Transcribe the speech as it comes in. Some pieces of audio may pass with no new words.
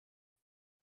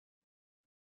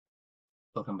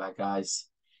Welcome back, guys.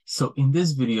 So in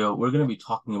this video, we're going to be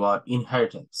talking about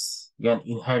inheritance. Again,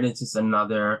 inheritance is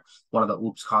another one of the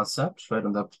OOPS concepts, right?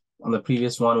 On the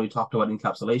previous one, we talked about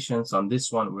encapsulation. So on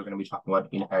this one, we're going to be talking about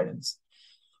inheritance.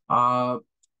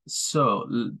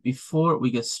 So before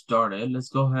we get started, let's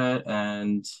go ahead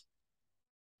and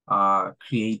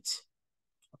create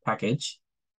a package.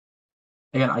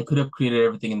 Again, I could have created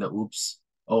everything in the OOPS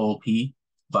OOP,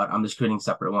 but I'm just creating a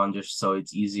separate one just so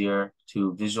it's easier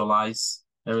to visualize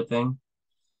everything.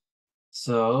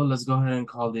 So let's go ahead and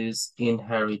call this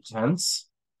inheritance.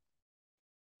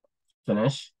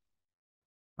 Finish.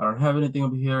 I don't have anything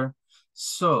over here.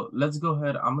 So let's go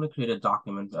ahead. I'm going to create a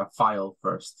document, a file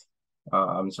first.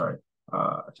 A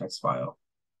text file.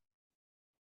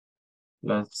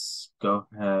 Let's go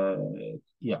ahead.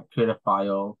 Yeah, create a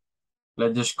file.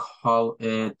 Let's just call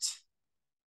it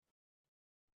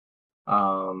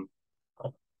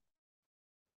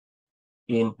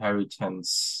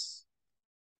inheritance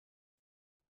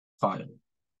file.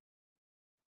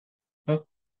 Okay,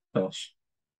 finish.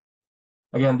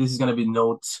 Again, this is going to be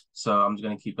notes, so I'm just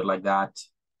going to keep it like that.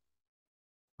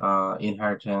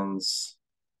 Inheritance.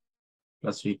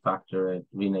 Let's refactor it,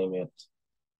 rename it.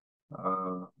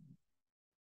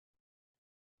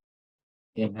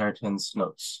 Inheritance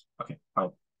notes. Okay,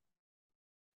 fine.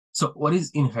 So what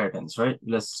is inheritance, right?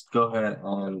 Let's go ahead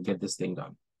and get this thing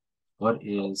done. What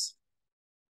is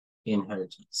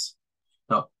inheritance?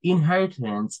 Now,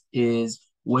 inheritance is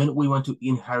when we want to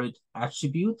inherit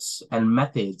attributes and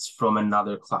methods from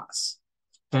another class.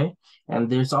 Okay, and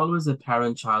there's always a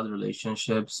parent-child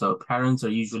relationship. So parents are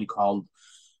usually called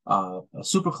a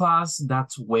superclass.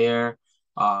 That's where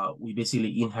we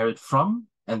basically inherit from.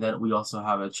 And then we also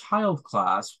have a child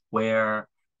class where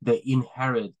they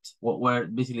inherit, where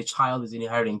basically child is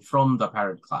inheriting from the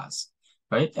parent class,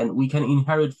 right? And we can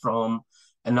inherit from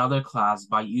another class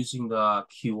by using the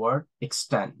keyword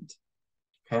extend,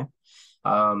 okay?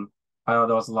 I know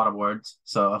there was a lot of words,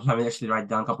 so let me actually write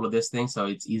down a couple of these things so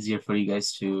it's easier for you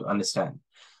guys to understand.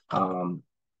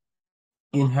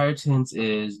 Inheritance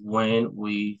is when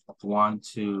we want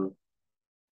to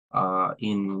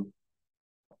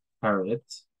inherit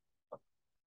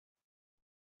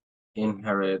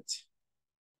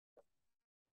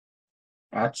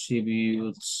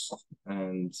attributes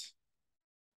and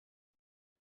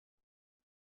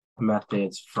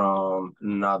methods from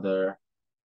another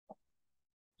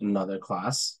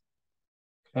class.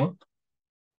 Okay.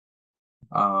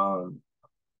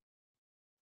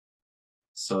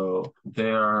 So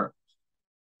there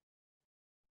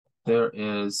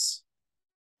is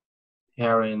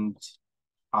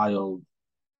parent-child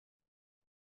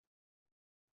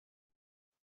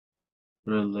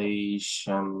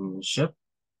relationship.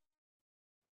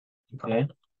 Okay.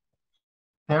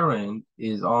 Parent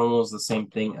is almost the same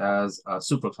thing as a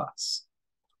superclass.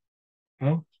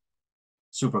 Okay.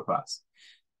 Superclass.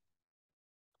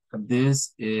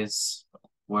 This is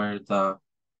where the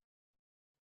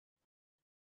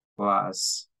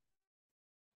class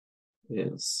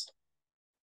is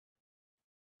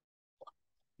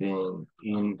being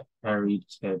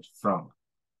inherited from.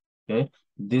 Okay,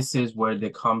 this is where they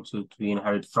come to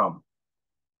inherit from.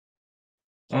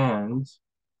 And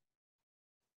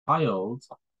child,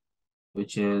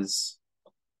 which is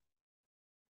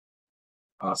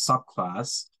a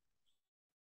subclass,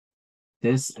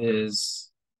 this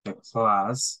is the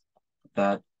class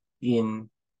that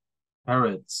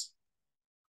inherits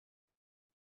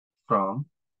from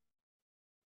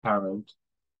parent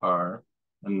or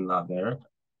another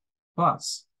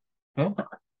class. Okay,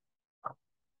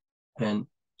 and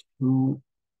to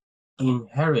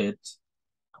inherit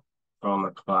from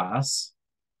a class,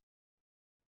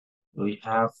 we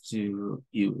have to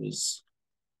use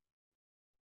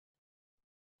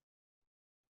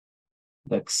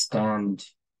the extend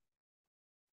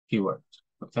keyword.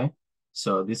 Okay,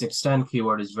 so this extend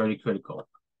keyword is very critical.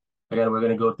 Again, we're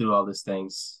going to go through all these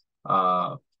things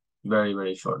very,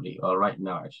 very shortly, or right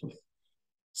now, actually.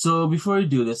 So before we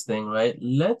do this thing, right,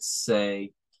 let's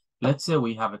say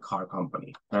we have a car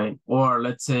company, right? Or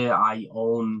let's say I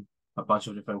own a bunch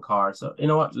of different cars. So you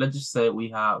know what? Let's just say we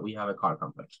have a car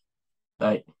company,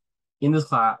 right? In this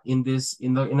class, in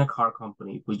a car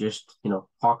company, we just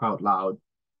talk out loud.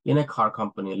 In a car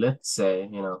company, let's say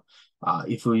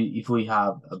if we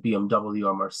have a BMW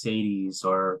or Mercedes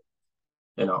or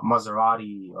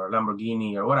Maserati or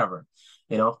Lamborghini or whatever,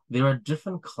 there are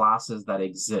different classes that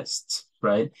exist,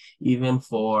 right? Even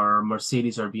for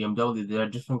Mercedes or BMW, there are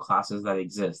different classes that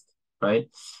exist, right?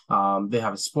 They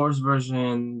have a sports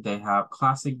version, they have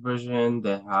classic version,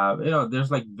 they have,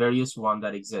 there's like various one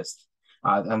that exist.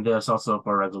 And there's also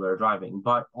for regular driving.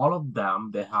 But all of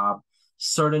them, they have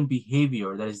certain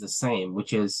behavior that is the same,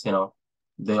 which is,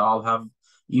 they all have,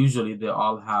 usually they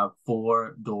all have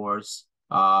four doors,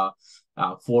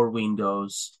 four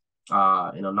windows,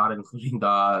 not including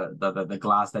the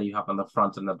glass that you have on the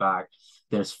front and the back.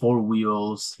 There's four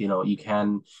wheels. You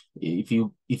can, if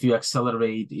you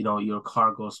accelerate, your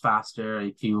car goes faster.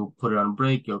 If you put it on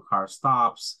brake, your car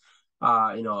stops.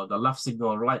 The left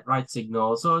signal, right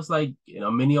signal. So it's like,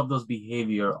 many of those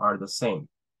behavior are the same.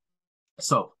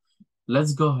 So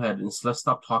let's go ahead and let's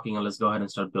stop talking and let's go ahead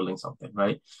and start building something,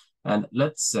 right? And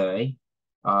let's say,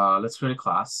 let's create a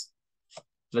class.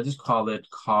 Let's just call it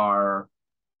car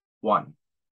one,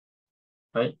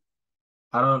 right?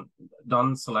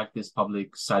 Don't select this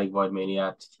public static void main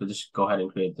yet. Let's just go ahead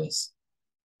and create this.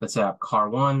 Let's say I have car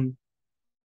one.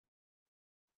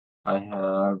 I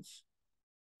have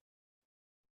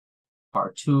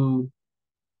car two.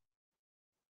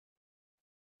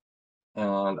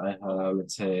 And I have,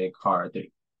 let's say, car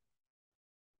three.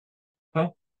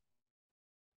 Okay.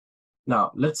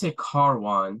 Now, let's say car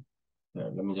one. Here,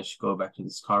 let me just go back to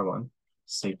this car one.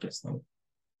 Save this thing.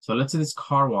 So let's say this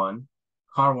car one.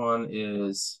 Car one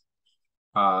is,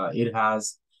 it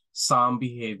has some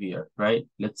behavior, right?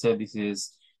 Let's say this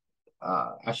is,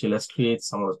 actually, let's create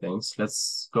some of the things.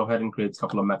 Let's go ahead and create a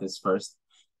couple of methods first.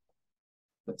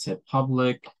 Let's say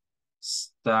public,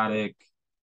 static,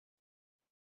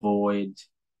 void.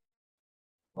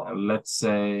 Let's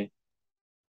say,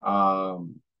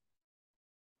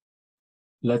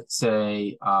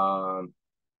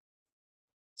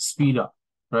 speed up,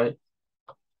 right?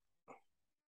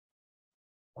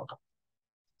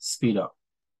 Speed up.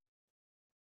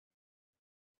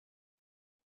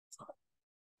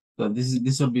 So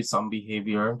this will be some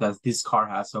behavior that this car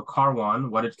has. So car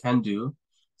one, what it can do,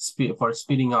 for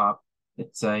speeding up,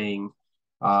 it's saying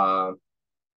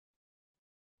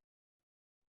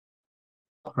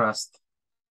pressed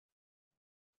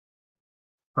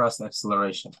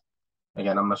acceleration.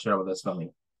 Again, I'm not sure what that's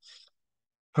spelling.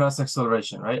 Press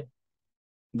acceleration, right?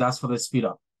 That's for the speed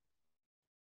up.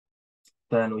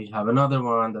 Then we have another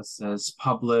one that says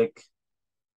public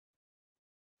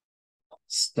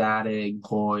static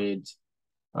void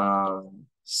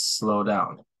slow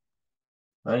down,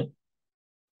 right?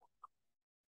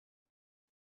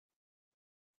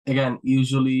 Again,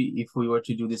 usually if we were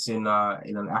to do this in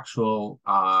an actual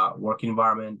work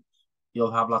environment,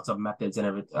 you'll have lots of methods and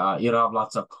everything. You'll have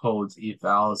lots of codes, if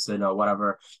else,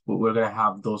 whatever. We're gonna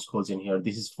have those codes in here.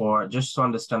 This is for just to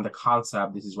understand the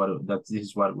concept. This is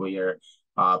what we are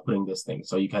putting this thing,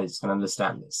 so you guys can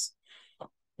understand this.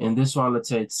 In this one, let's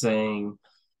say it's saying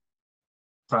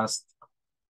press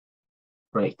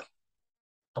brake.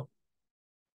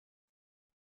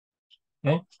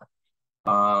 Okay.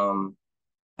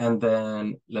 And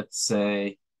then let's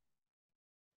say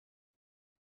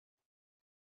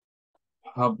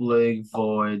public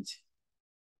void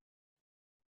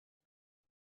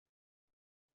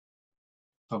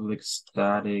public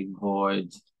static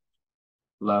void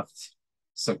left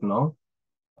signal.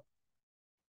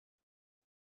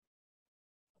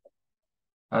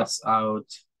 That's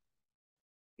out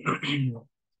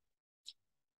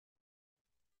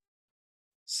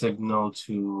signal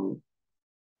to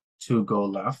go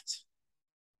left,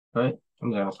 right?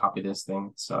 I'm gonna copy this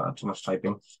thing. It's too much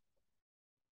typing.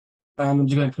 And I'm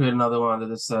just gonna create another one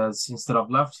that says instead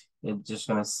of left, it's just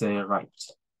gonna say right.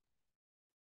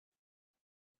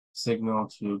 Signal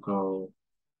to go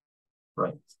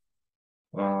right.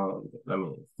 And let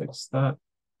me fix that.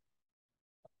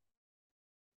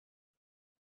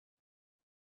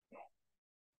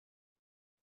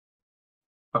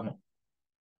 Okay.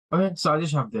 Okay, so I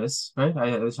just have this, right?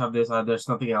 I just have this, there's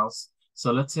nothing else.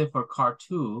 So let's say for car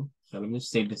two, so let me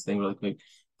just save this thing really quick.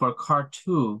 For car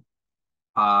two,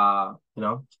 I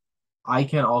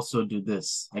can also do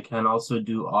this. I can also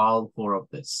do all four of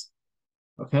this.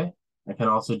 Okay? I can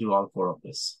also do all four of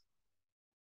this.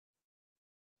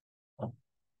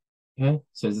 Okay,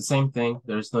 so it's the same thing.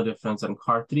 There's no difference. And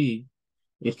car three,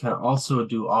 it can also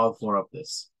do all four of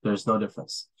this. There's no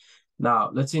difference.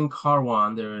 Now, let's say in car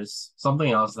one, there's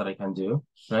something else that I can do,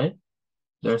 right?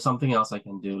 There's something else I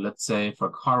can do. Let's say for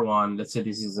car one, let's say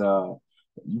this is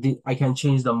I can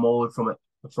change the mode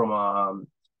from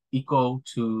eco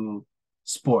to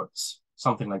sports,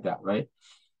 something like that, right?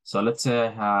 So let's say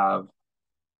I have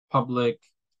public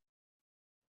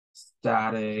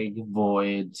static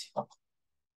void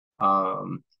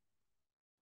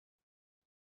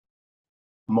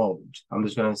mode. I'm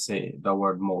just gonna say the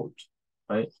word mode,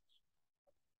 right?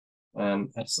 And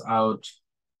it's out,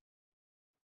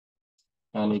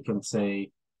 and you can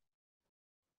say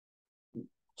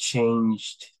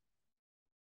changed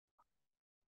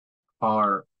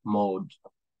car mode.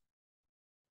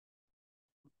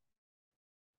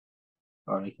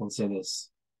 Or I can say this.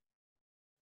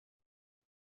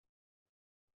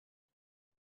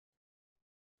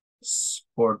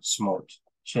 Sports mode.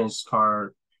 Change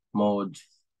car mode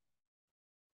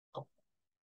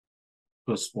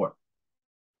to sport.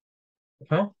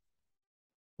 Okay.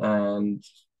 And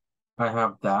I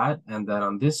have that. And then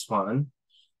on this one,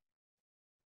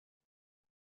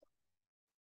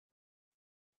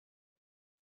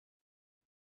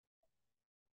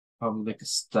 public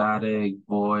static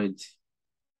void.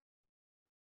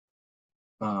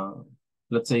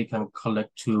 Let's say you can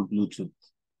connect to Bluetooth.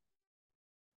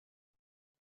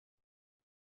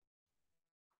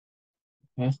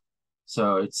 Okay.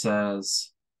 So it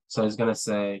says, so it's gonna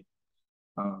say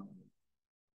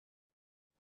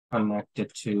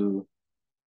connected to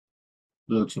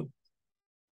Bluetooth.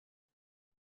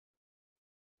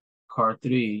 Car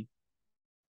 3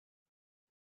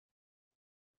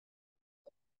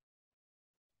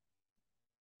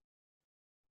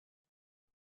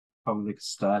 public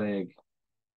static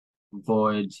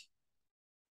void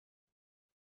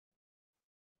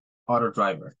auto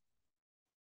driver.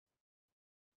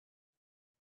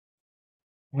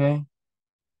 Okay.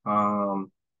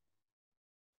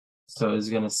 So it's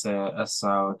gonna say S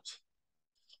out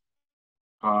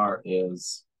car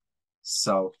is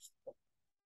self-driving.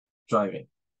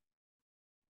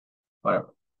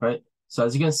 Whatever, right? So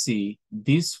as you can see,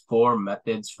 these four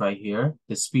methods right here,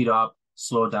 the speed up,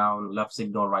 slow down, left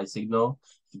signal, right signal,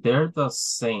 they're the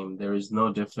same. There is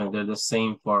no difference. They're the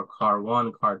same for car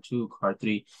 1, car 2, car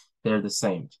 3. They're the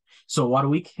same. So what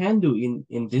we can do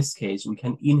in this case, we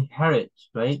can inherit,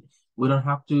 right? We don't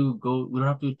have to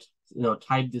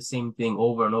type the same thing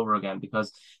over and over again,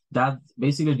 because that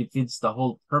basically defeats the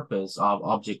whole purpose of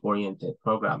object-oriented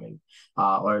programming,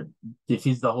 or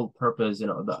defeats the whole purpose.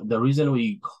 The reason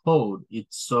we code,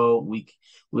 it's so we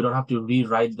don't have to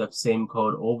rewrite the same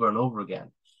code over and over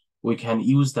again. We can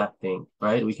use that thing,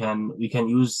 right? We can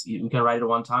write it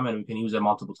one time and we can use it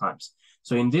multiple times.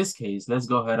 So in this case, let's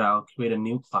go ahead. I'll create a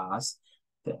new class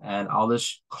and I'll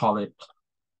just call it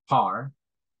car,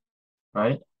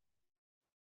 right?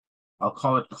 I'll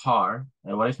call it car.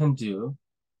 And what I can do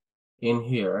in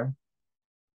here,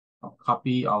 I'll cut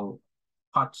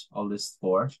all this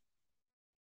for.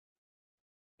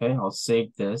 Okay, I'll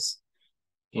save this.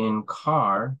 In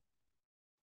car,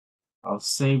 I'll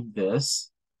save this.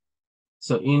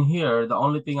 So in here, the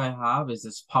only thing I have is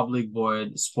this public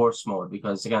void sports mode,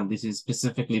 because again, this is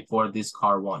specifically for this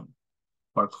car 1.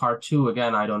 For car 2,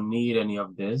 again, I don't need any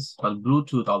of this, but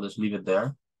Bluetooth, I'll just leave it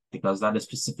there because that is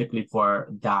specifically for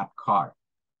that car.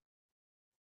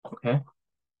 Okay.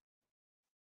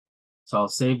 So I'll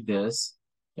save this.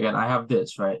 Again, I have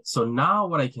this, right? So now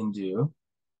what I can do,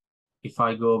 if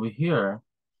I go over here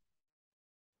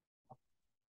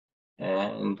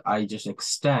and I just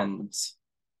extend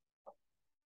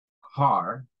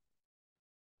car,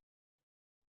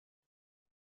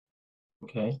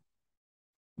 okay,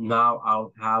 now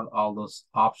I'll have all those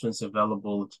options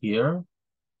available here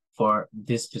for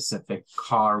this specific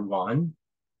car 1,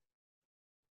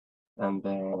 and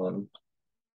then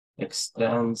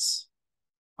extends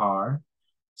car.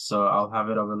 So I'll have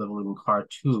it available in car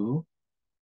 2,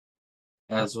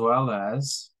 as well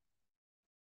as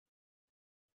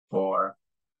for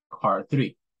car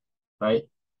 3, right?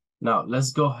 Now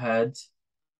let's go ahead.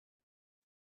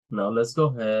 And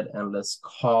let's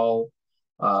call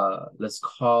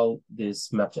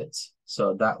this method.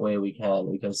 So that way we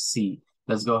can see.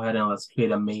 Let's go ahead and let's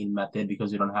create a main method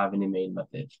because we don't have any main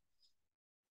method.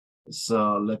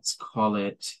 So let's call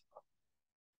it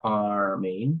our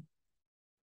main.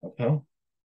 Okay.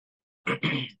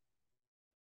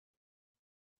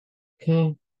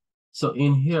 Okay. So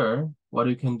in here, what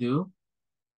we can do,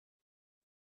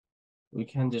 we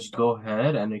can just go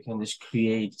ahead and we can just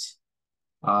create,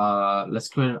 let's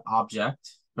create an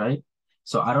object, right?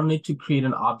 So I don't need to create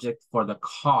an object for the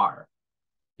car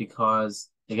because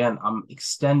again, I'm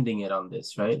extending it on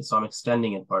this, right? So I'm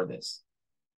extending it for this.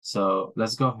 So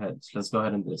let's go ahead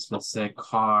and do this. Let's say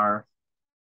car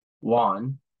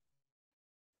 1,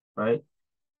 right?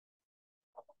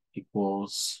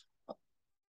 Equals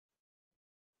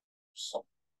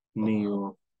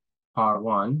new car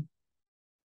 1.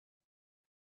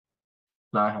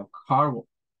 Now I have car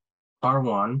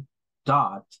 1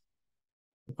 dot.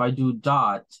 If I do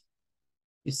dot,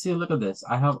 you see, look at this.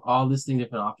 I have all these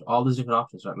different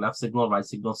options, right? Left signal, right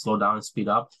signal, slow down and speed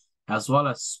up, as well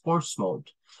as sports mode.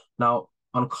 Now,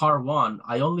 on car one,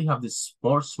 I only have this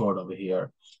sports mode over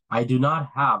here. I do not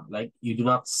have, like, you do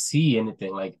not see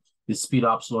anything like the speed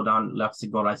up, slow down, left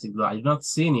signal, right signal. I do not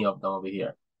see any of them over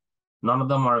here. None of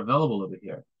them are available over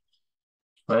here,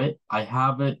 right? I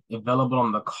have it available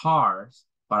on the cars,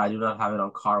 but I do not have it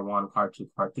on car one, car two,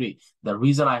 car three. The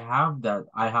reason I have that,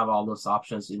 I have all those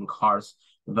options in cars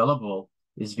available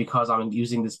is because I'm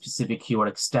using this specific keyword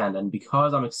extend. And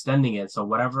because I'm extending it, so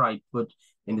whatever I put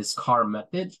in this car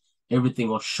method, everything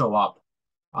will show up.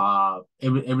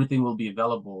 Everything will be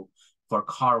available for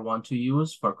car one to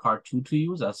use, for car two to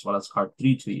use, as well as car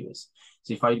three to use.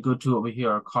 So if I go to over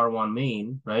here, car one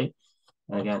main, right?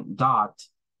 And again, dot.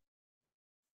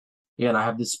 Again, I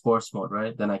have this sports mode,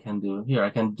 right? Then I can do here, I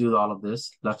can do all of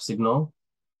this. Left signal,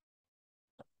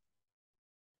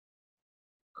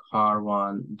 car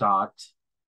one dot,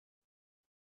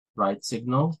 right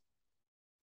signal,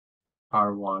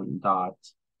 car one dot,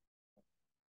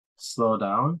 slow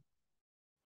down,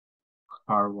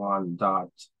 car one dot,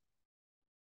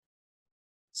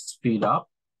 speed up,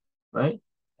 right?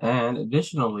 And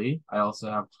additionally, I also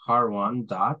have car one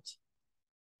dot,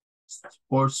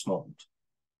 sports mode,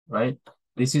 right?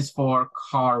 This is for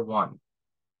car one,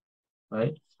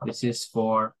 right? This is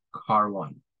for car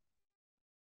one.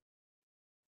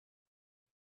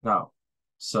 Now,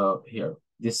 so here,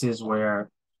 this is where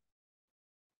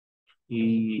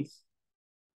he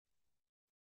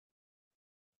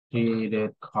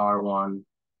created car one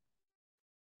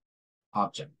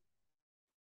object.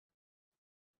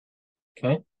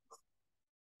 Okay.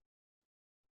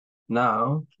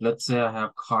 Now, let's say I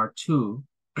have car two.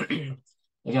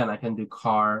 Again, I can do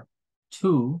car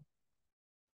two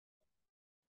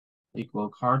equal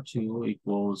car two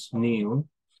equals new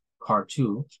car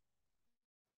two.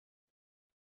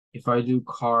 If I do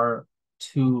car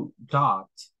two dot,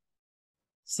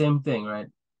 same thing, right?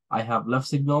 I have left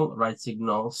signal, right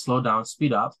signal, slow down,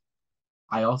 speed up.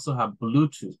 I also have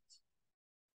Bluetooth.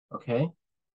 Okay,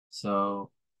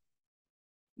 so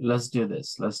let's do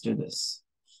this. Let's do this.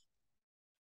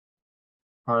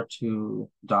 Car two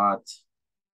dot,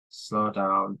 slow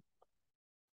down,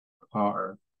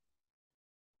 car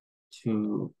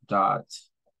two dot,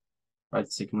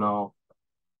 right signal,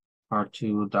 car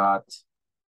two dot,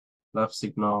 left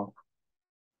signal,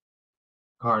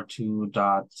 car two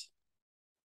dot,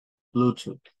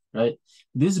 Bluetooth, right?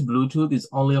 This Bluetooth is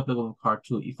only applicable to car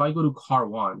two. If I go to car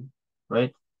one,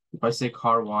 right? If I say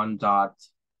car one dot,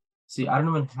 see, I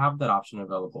don't even have that option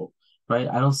available, right?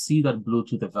 I don't see that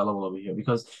Bluetooth available over here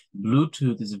because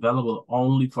Bluetooth is available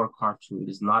only for car two. It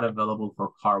is not available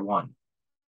for car one.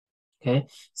 Okay,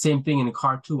 same thing in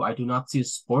car two. I do not see a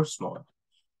sports mode,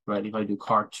 right? If I do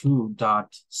car two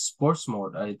dot sports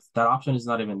mode, that option is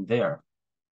not even there.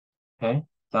 Okay,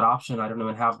 that option, I don't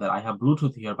even have that. I have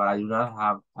Bluetooth here, but I don't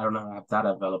have that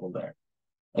available there.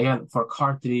 Again, for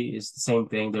car three, it's the same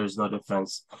thing. There's no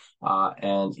difference.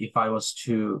 And if I was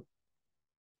to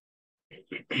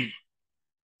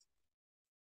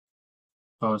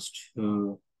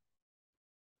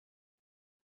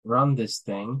run this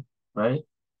thing, right?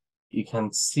 You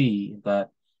can see that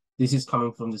this is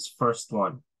coming from this first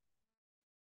one.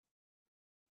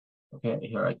 Okay,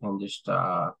 here I can just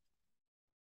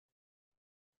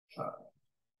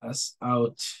S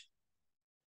out.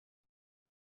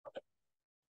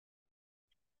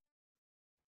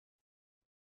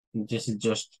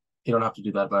 Just you don't have to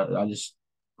do that, but I just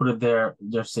put it there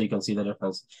just so you can see the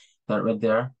difference. That right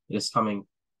there is coming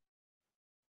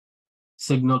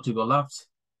signal to go left.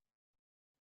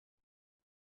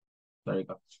 There you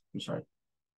go. I'm sorry.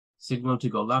 Signal to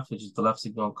go left, which is the left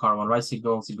signal, car one right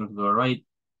signal, signal to go right.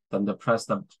 Then press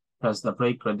the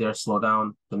brake right there, slow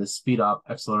down, then the speed up,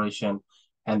 acceleration,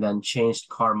 and then changed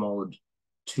car mode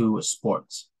to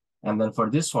sports. And then for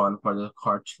this one, for the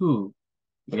car two,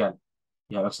 again,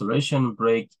 you have acceleration,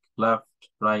 brake, left,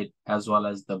 right, as well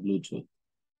as the Bluetooth,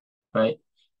 right?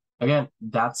 Again,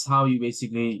 that's how you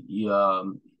basically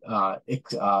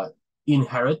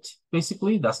inherit,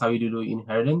 basically. That's how you do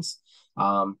inheritance.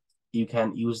 You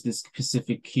can use this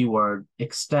specific keyword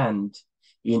extend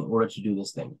in order to do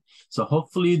this thing. So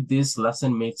hopefully this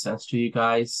lesson made sense to you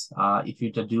guys. If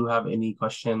you do have any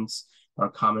questions or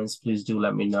comments, please do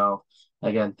let me know.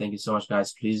 Again, thank you so much,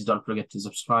 guys. Please don't forget to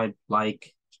subscribe,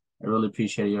 like. I really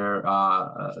appreciate your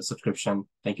subscription.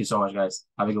 Thank you so much, guys.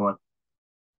 Have a good one.